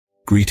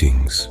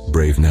Greetings,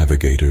 brave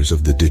navigators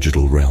of the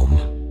digital realm.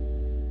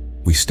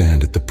 We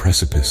stand at the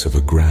precipice of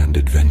a grand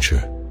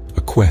adventure, a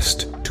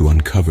quest to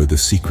uncover the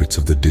secrets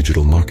of the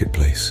digital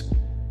marketplace.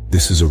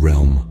 This is a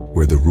realm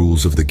where the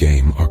rules of the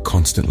game are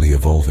constantly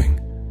evolving,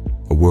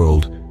 a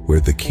world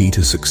where the key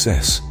to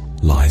success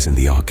lies in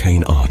the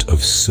arcane art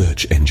of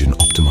search engine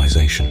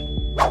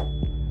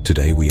optimization.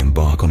 Today we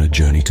embark on a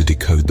journey to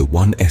decode the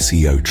one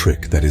SEO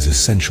trick that is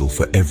essential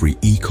for every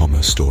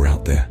e-commerce store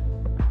out there.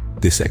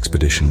 This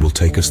expedition will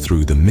take us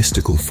through the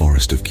mystical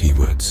forest of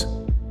keywords,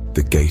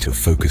 the gate of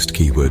focused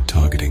keyword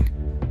targeting,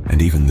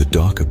 and even the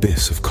dark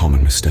abyss of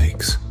common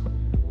mistakes.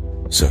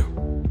 So,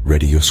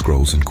 ready your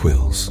scrolls and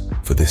quills,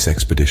 for this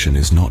expedition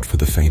is not for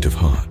the faint of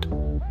heart.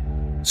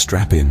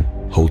 Strap in,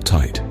 hold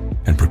tight,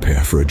 and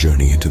prepare for a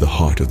journey into the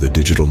heart of the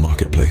digital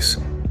marketplace.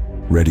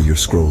 Ready your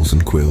scrolls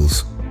and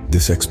quills.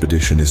 This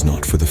expedition is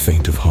not for the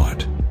faint of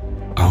heart.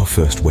 Our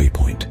first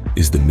waypoint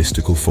is the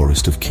mystical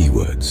forest of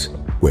keywords,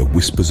 where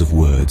whispers of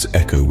words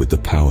echo with the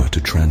power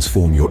to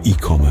transform your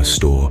e-commerce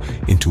store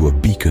into a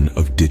beacon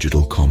of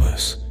digital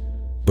commerce.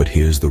 But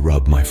here's the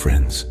rub, my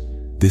friends.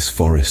 This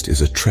forest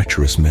is a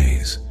treacherous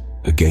maze,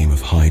 a game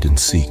of hide and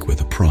seek where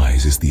the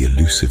prize is the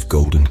elusive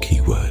golden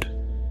keyword.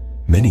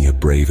 Many a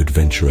brave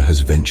adventurer has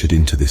ventured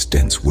into this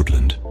dense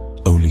woodland,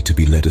 only to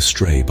be led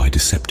astray by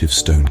deceptive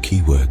stone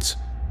keywords.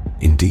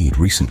 Indeed,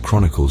 recent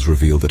chronicles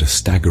reveal that a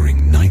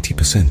staggering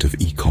 90% of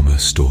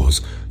e-commerce stores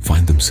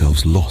find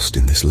themselves lost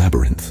in this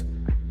labyrinth,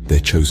 their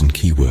chosen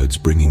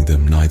keywords bringing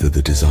them neither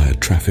the desired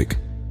traffic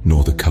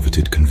nor the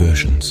coveted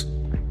conversions.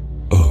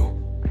 Oh,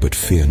 but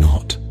fear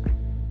not,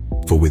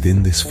 for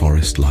within this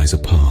forest lies a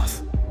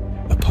path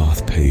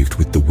paved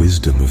with the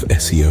wisdom of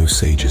SEO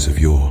sages of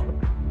yore.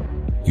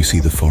 You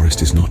see, the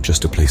forest is not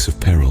just a place of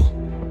peril,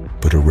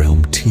 but a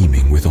realm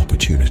teeming with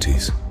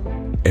opportunities.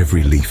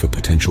 Every leaf a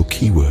potential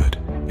keyword,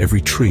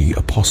 every tree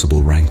a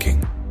possible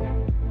ranking.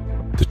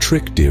 The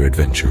trick, dear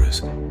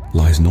adventurers,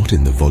 lies not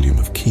in the volume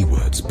of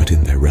keywords, but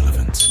in their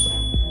relevance.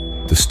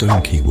 The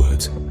stone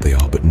keywords, they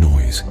are but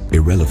noise,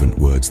 irrelevant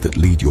words that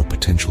lead your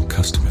potential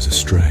customers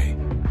astray.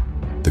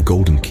 The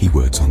golden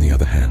keywords, on the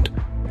other hand,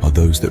 are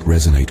those that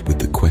resonate with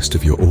the quest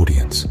of your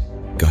audience,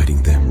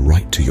 guiding them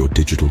right to your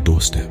digital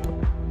doorstep.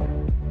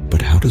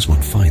 But how does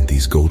one find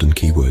these golden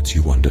keywords,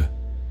 you wonder?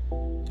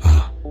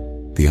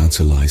 The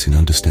answer lies in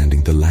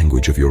understanding the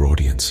language of your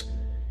audience,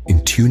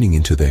 in tuning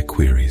into their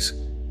queries,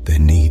 their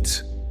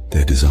needs,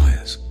 their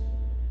desires.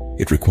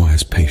 It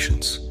requires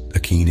patience, a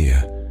keen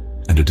ear,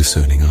 and a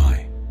discerning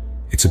eye.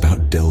 It's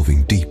about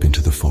delving deep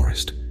into the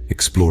forest,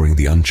 exploring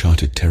the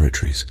uncharted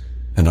territories,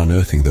 and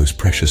unearthing those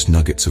precious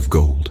nuggets of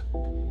gold.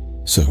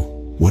 So,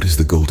 what is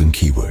the golden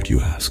keyword, you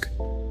ask?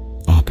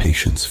 Our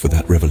patience for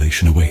that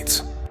revelation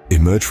awaits.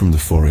 Emerge from the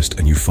forest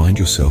and you find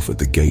yourself at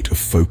the gate of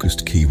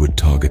focused keyword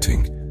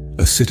targeting,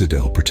 a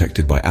citadel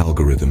protected by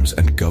algorithms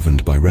and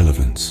governed by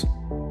relevance.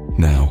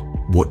 Now,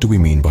 what do we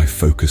mean by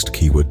focused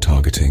keyword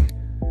targeting?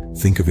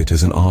 Think of it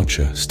as an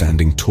archer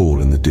standing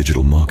tall in the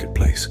digital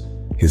marketplace,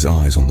 his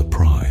eyes on the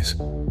prize.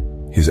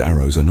 His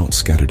arrows are not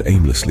scattered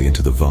aimlessly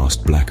into the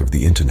vast black of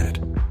the internet.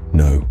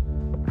 No,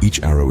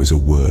 each arrow is a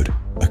word,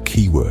 a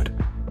keyword,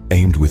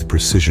 aimed with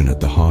precision at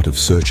the heart of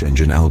search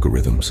engine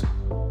algorithms.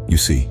 You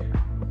see,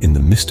 in the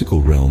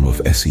mystical realm of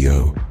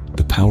SEO,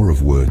 the power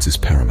of words is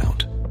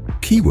paramount.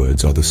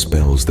 Keywords are the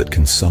spells that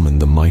can summon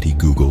the mighty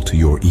Google to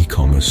your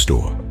e-commerce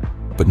store.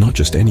 But not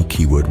just any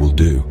keyword will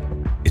do.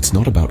 It's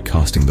not about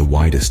casting the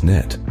widest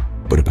net,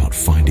 but about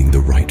finding the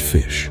right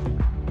fish.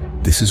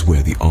 This is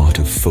where the art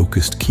of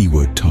focused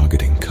keyword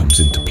targeting comes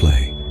into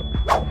play.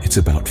 It's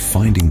about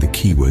finding the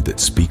keyword that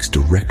speaks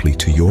directly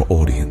to your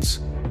audience,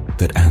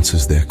 that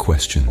answers their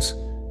questions,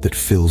 that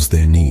fills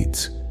their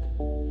needs.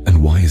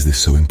 And why is this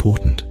so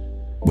important?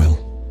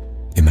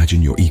 Well,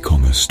 imagine your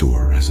e-commerce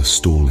store as a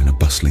stall in a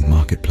bustling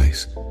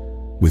marketplace.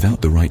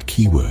 Without the right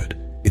keyword,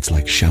 it's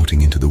like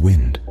shouting into the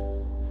wind.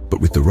 But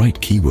with the right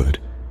keyword,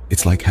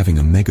 it's like having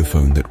a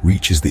megaphone that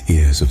reaches the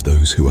ears of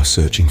those who are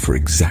searching for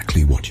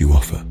exactly what you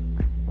offer.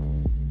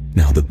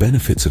 Now, the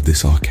benefits of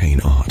this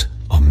arcane art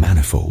are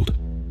manifold.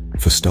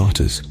 For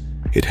starters,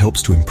 it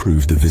helps to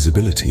improve the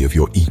visibility of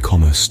your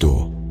e-commerce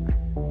store.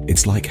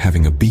 It's like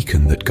having a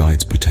beacon that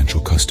guides potential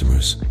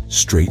customers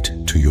straight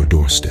to your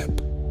doorstep.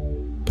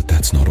 But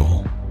that's not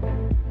all.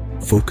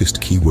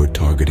 Focused keyword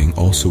targeting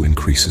also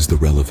increases the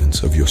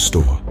relevance of your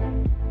store.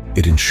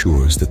 It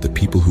ensures that the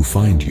people who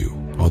find you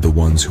are the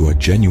ones who are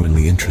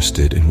genuinely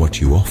interested in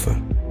what you offer.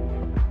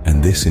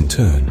 And this, in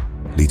turn,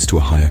 leads to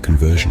a higher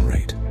conversion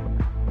rate.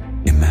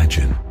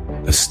 Imagine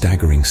a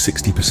staggering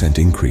 60%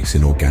 increase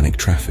in organic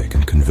traffic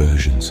and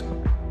conversions.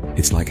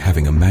 It's like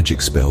having a magic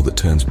spell that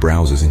turns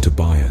browsers into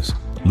buyers,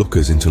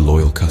 lookers into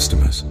loyal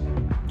customers.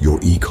 Your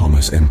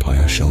e-commerce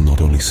empire shall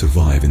not only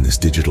survive in this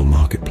digital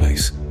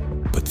marketplace,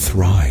 but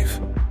thrive.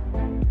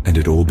 And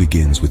it all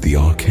begins with the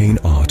arcane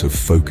art of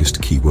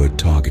focused keyword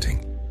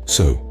targeting.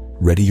 So,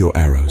 ready your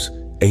arrows,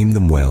 aim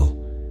them well,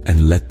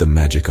 and let the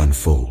magic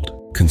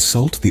unfold.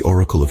 Consult the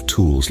oracle of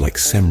tools like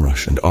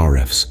SEMrush and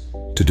Ahrefs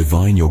to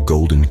divine your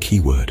golden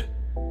keyword.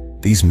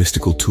 These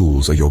mystical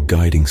tools are your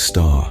guiding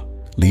star,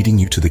 leading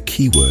you to the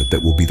keyword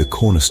that will be the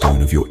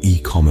cornerstone of your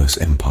e-commerce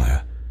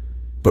empire.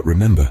 But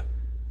remember,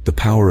 the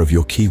power of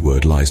your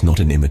keyword lies not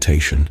in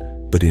imitation,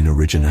 but in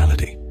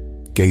originality.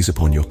 Gaze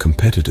upon your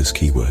competitors'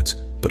 keywords,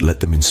 but let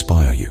them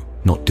inspire you,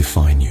 not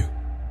define you.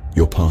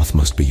 Your path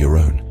must be your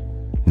own.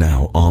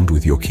 Now, armed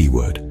with your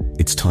keyword,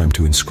 it's time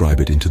to inscribe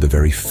it into the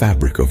very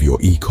fabric of your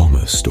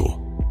e-commerce store.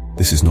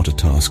 This is not a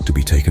task to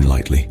be taken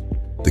lightly.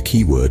 The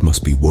keyword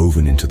must be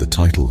woven into the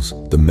titles,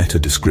 the meta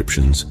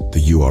descriptions,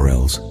 the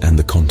URLs, and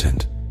the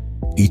content.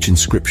 Each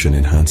inscription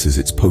enhances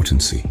its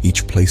potency,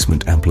 each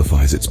placement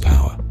amplifies its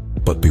power.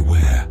 But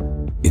beware,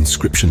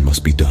 inscription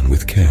must be done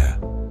with care.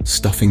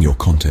 Stuffing your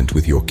content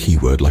with your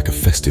keyword like a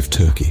festive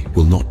turkey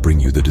will not bring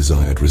you the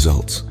desired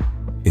results.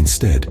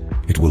 Instead,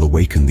 it will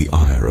awaken the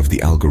ire of the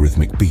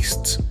algorithmic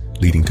beasts,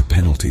 leading to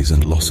penalties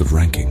and loss of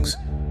rankings.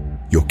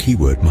 Your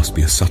keyword must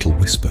be a subtle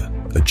whisper,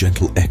 a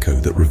gentle echo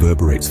that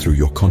reverberates through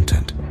your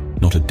content,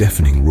 not a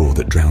deafening roar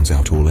that drowns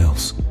out all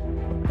else.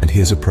 And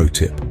here's a pro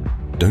tip.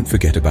 Don't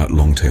forget about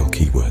long-tail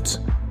keywords.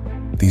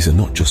 These are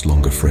not just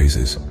longer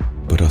phrases,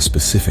 but are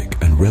specific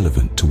and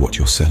relevant to what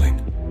you're selling.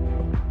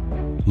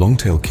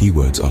 Long-tail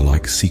keywords are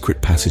like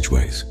secret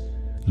passageways,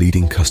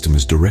 leading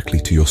customers directly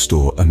to your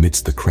store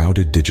amidst the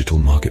crowded digital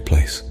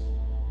marketplace.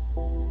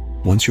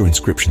 Once your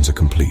inscriptions are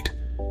complete,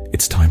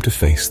 it's time to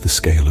face the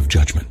scale of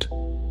judgment.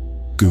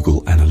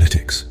 Google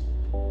Analytics.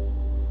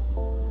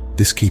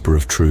 This keeper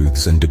of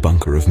truths and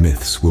debunker of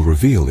myths will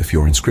reveal if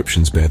your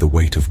inscriptions bear the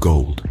weight of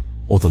gold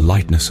or the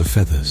lightness of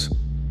feathers.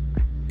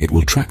 It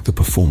will track the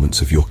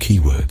performance of your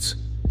keywords,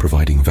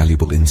 providing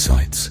valuable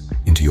insights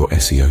into your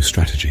SEO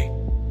strategy.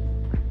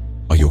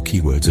 Are your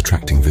keywords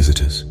attracting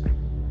visitors?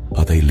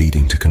 Are they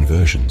leading to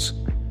conversions?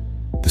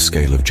 The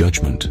scale of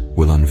judgment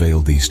will unveil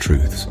these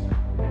truths.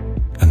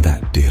 And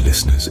that, dear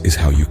listeners, is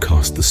how you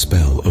cast the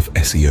spell of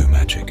SEO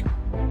magic.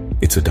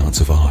 It's a dance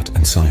of art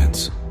and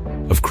science,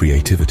 of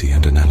creativity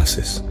and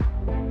analysis.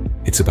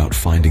 It's about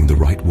finding the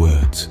right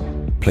words,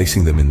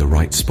 placing them in the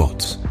right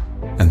spots,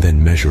 and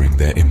then measuring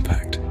their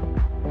impact.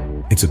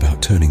 It's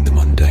about turning the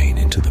mundane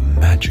into the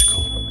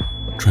magical,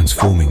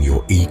 transforming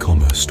your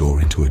e-commerce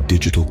store into a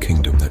digital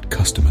kingdom that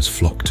customers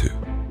flock to.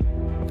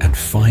 And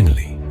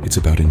finally, it's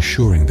about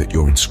ensuring that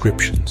your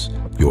inscriptions,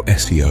 your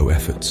SEO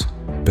efforts,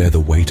 bear the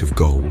weight of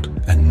gold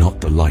and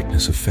not the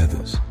lightness of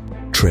feathers.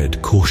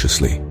 Tread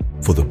cautiously,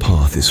 for the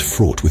path is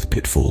fraught with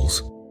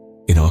pitfalls.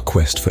 In our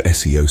quest for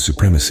SEO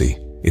supremacy,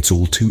 it's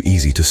all too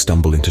easy to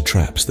stumble into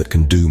traps that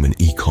can doom an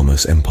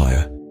e-commerce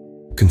empire.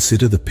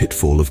 Consider the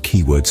pitfall of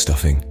keyword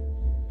stuffing.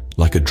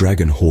 Like a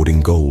dragon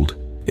hoarding gold,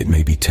 it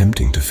may be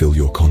tempting to fill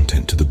your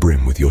content to the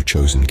brim with your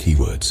chosen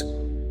keywords.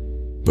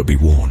 But be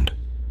warned.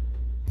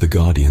 The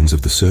guardians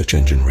of the search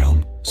engine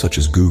realm, such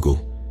as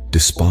Google,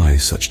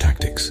 despise such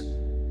tactics.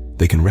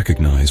 They can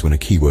recognize when a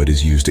keyword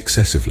is used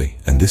excessively,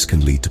 and this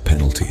can lead to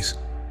penalties.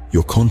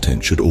 Your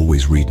content should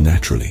always read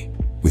naturally,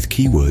 with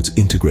keywords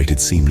integrated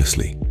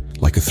seamlessly,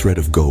 like a thread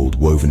of gold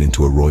woven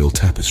into a royal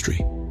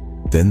tapestry.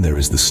 Then there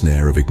is the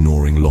snare of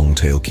ignoring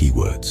long-tail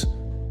keywords.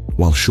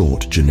 While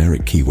short,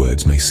 generic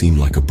keywords may seem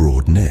like a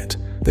broad net,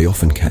 they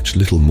often catch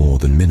little more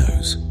than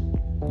minnows.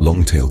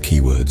 Long-tail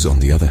keywords, on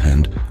the other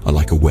hand, are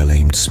like a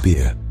well-aimed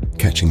spear,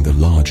 catching the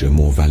larger,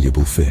 more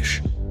valuable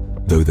fish.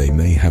 Though they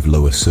may have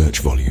lower search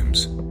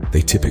volumes,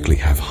 they typically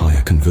have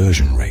higher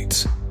conversion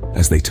rates,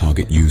 as they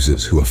target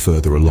users who are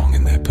further along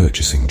in their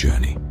purchasing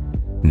journey.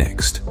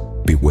 Next,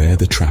 beware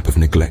the trap of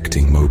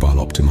neglecting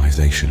mobile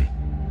optimization.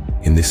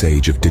 In this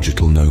age of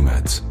digital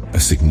nomads, a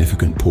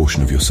significant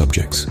portion of your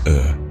subjects,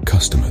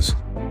 customers,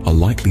 are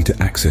likely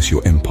to access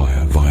your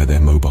empire via their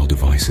mobile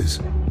devices.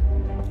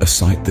 A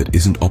site that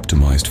isn't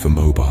optimized for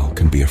mobile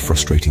can be a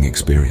frustrating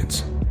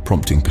experience,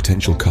 prompting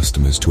potential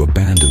customers to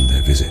abandon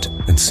their visit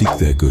and seek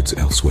their goods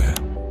elsewhere.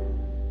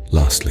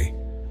 Lastly,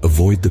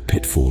 avoid the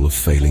pitfall of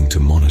failing to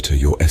monitor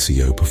your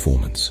SEO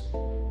performance.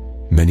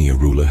 Many a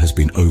ruler has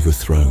been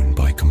overthrown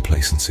by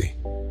complacency.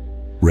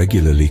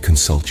 Regularly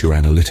consult your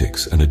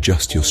analytics and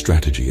adjust your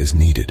strategy as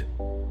needed.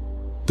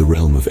 The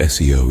realm of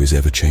SEO is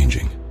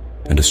ever-changing,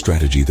 and a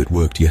strategy that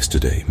worked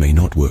yesterday may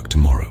not work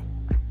tomorrow.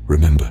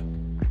 Remember,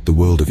 the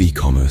world of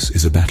e-commerce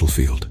is a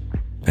battlefield,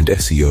 and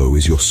SEO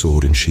is your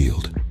sword and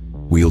shield.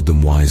 Wield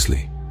them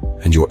wisely,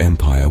 and your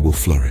empire will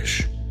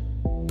flourish.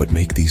 But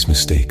make these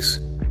mistakes,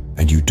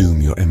 and you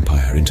doom your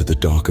empire into the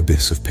dark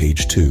abyss of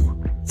page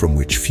 2, from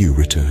which few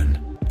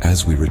return.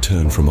 As we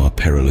return from our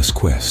perilous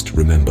quest,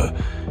 remember,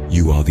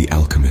 you are the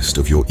alchemist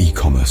of your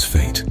e-commerce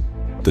fate.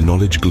 The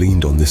knowledge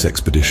gleaned on this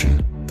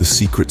expedition, the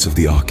secrets of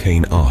the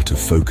arcane art of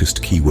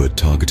focused keyword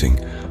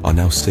targeting, are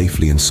now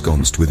safely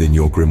ensconced within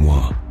your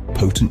grimoire,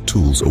 potent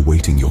tools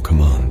awaiting your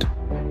command.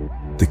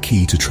 The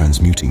key to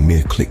transmuting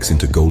mere clicks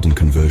into golden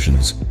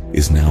conversions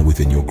is now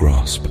within your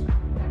grasp.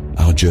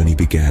 Our journey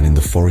began in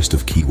the forest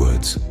of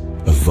keywords,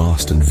 a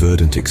vast and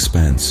verdant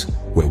expanse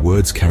where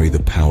words carry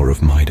the power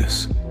of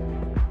Midas.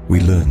 We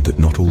learned that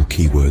not all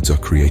keywords are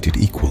created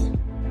equal.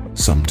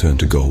 Some turn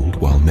to gold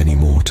while many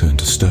more turn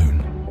to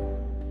stone.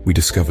 We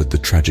discovered the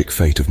tragic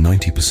fate of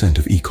 90%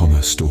 of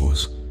e-commerce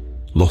stores,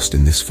 lost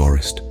in this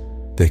forest,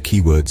 their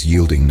keywords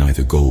yielding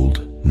neither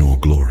gold nor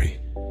glory.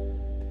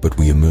 But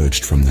we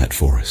emerged from that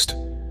forest,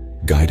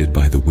 guided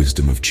by the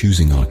wisdom of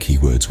choosing our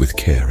keywords with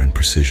care and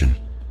precision.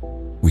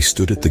 We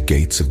stood at the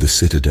gates of the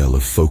citadel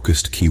of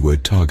focused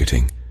keyword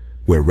targeting,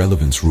 where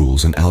relevance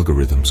rules and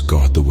algorithms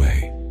guard the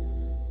way.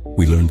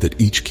 We learned that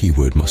each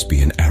keyword must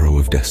be an arrow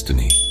of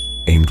destiny,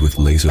 aimed with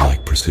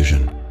laser-like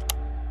precision.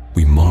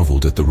 We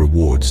marveled at the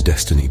rewards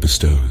destiny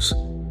bestows,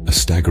 a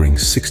staggering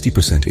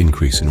 60%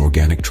 increase in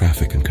organic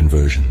traffic and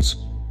conversions.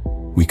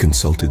 We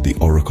consulted the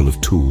oracle of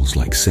tools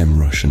like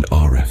SEMrush and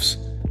Ahrefs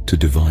to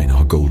divine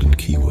our golden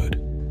keyword.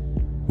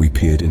 We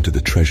peered into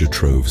the treasure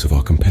troves of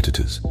our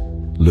competitors,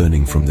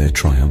 learning from their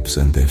triumphs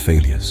and their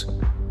failures.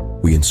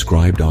 We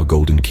inscribed our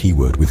golden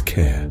keyword with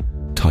care: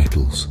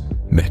 titles,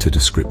 meta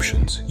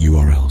descriptions,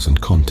 URLs, and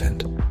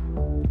content.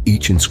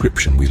 Each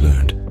inscription, we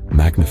learned,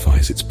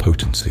 magnifies its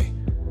potency.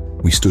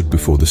 We stood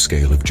before the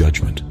scale of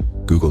judgment,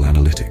 Google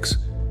Analytics,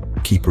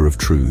 keeper of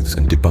truths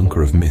and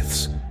debunker of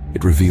myths.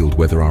 It revealed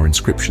whether our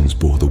inscriptions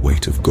bore the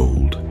weight of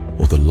gold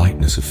or the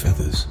lightness of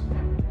feathers.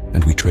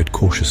 And we tread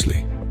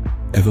cautiously,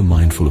 ever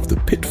mindful of the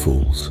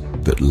pitfalls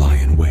that lie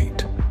in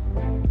wait.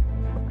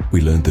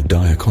 We learned the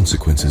dire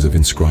consequences of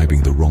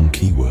inscribing the wrong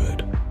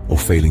keyword or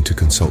failing to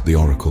consult the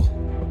oracle,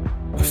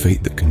 a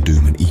fate that can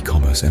doom an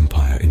e-commerce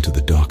empire into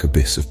the dark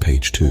abyss of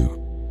page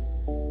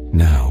 2.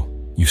 Now,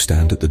 you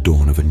stand at the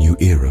dawn of a new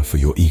era for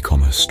your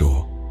e-commerce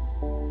store.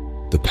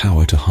 The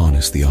power to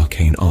harness the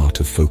arcane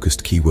art of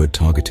focused keyword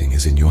targeting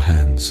is in your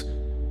hands.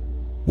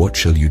 What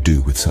shall you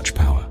do with such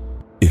power?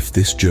 If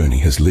this journey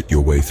has lit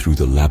your way through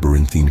the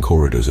labyrinthine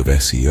corridors of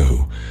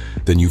SEO,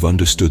 then you've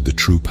understood the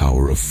true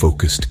power of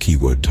focused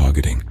keyword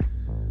targeting.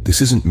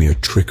 This isn't mere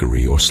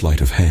trickery or sleight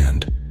of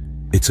hand.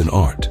 It's an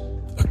art,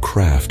 a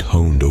craft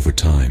honed over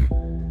time.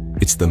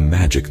 It's the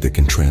magic that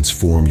can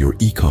transform your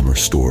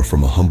e-commerce store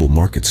from a humble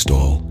market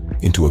stall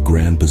into a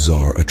grand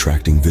bazaar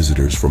attracting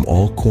visitors from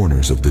all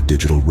corners of the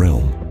digital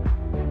realm.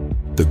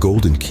 The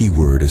golden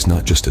keyword is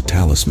not just a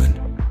talisman,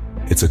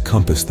 it's a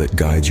compass that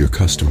guides your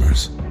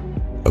customers,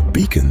 a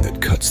beacon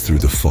that cuts through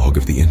the fog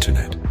of the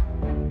internet.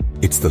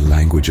 It's the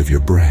language of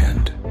your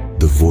brand,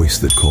 the voice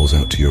that calls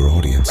out to your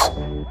audience,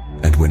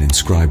 and when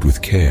inscribed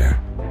with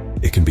care,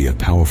 it can be a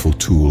powerful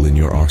tool in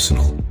your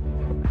arsenal,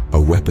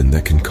 a weapon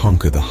that can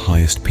conquer the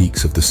highest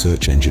peaks of the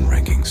search engine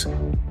rankings.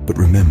 But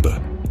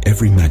remember,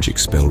 every magic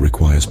spell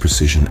requires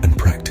precision and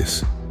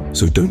practice,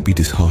 so don't be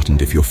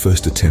disheartened if your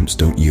first attempts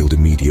don't yield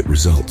immediate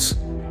results.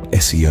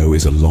 SEO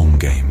is a long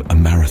game, a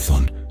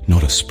marathon,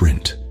 not a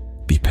sprint.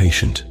 Be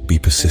patient, be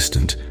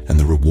persistent, and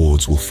the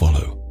rewards will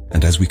follow.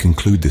 And as we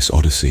conclude this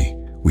odyssey,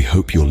 we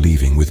hope you're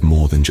leaving with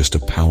more than just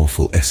a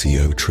powerful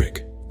SEO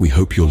trick. We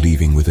hope you're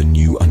leaving with a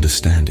new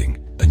understanding,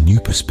 a new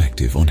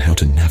perspective on how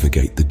to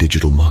navigate the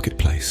digital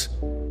marketplace.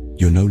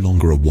 You're no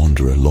longer a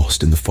wanderer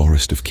lost in the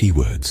forest of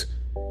keywords.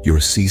 You're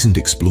a seasoned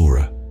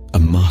explorer, a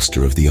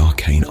master of the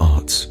arcane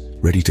arts,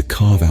 ready to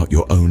carve out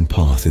your own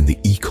path in the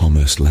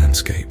e-commerce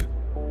landscape.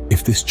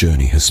 If this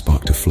journey has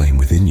sparked a flame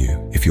within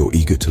you, if you're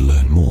eager to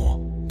learn more,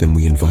 then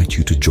we invite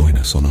you to join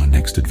us on our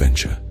next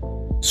adventure.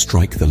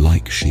 Strike the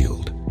like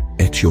shield,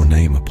 etch your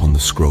name upon the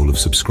scroll of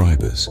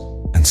subscribers,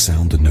 and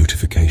sound the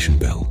notification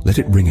bell. Let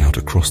it ring out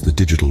across the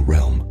digital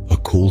realm, a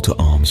call to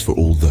arms for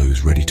all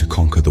those ready to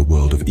conquer the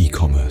world of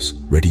e-commerce.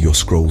 Ready your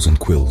scrolls and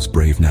quills,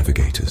 brave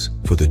navigators,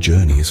 for the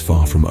journey is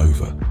far from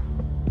over.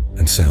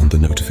 And sound the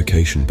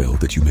notification bell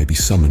that you may be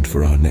summoned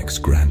for our next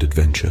grand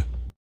adventure.